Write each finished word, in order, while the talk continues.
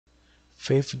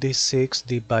56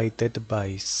 divided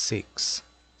by 6.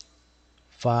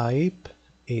 5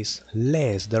 is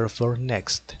less, therefore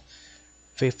next.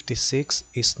 56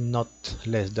 is not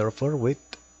less, therefore with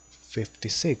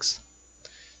 56.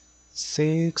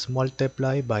 6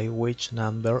 multiplied by which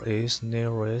number is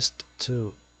nearest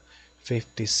to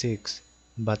 56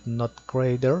 but not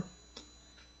greater?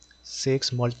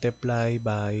 6 multiplied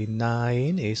by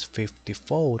 9 is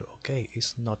 54. Okay,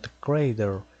 it's not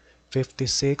greater.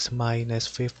 56 minus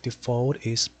 54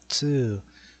 is 2.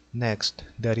 Next,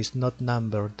 there is not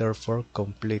number, therefore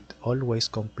complete. Always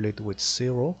complete with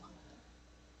 0.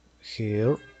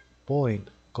 Here, point.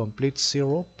 Complete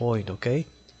 0, point, okay?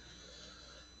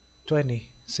 20.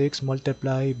 6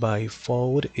 multiplied by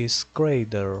 4 is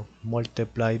greater.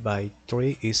 Multiplied by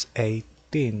 3 is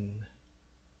 18.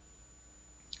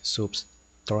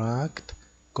 Subtract,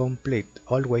 complete,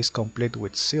 always complete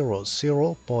with 0,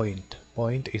 0 point,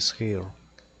 point is here.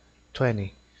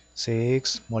 20,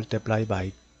 6 multiplied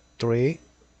by 3,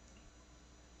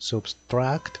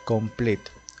 subtract, complete,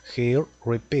 here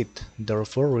repeat,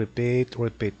 therefore repeat,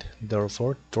 repeat,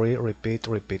 therefore 3 repeat,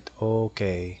 repeat,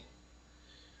 okay.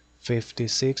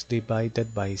 56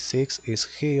 divided by 6 is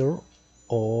here,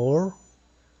 or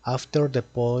after the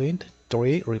point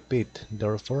 3 repeat,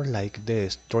 therefore like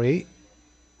this, 3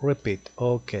 repeat,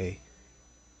 okay,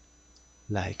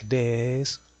 like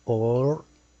this or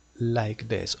like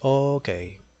this,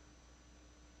 okay.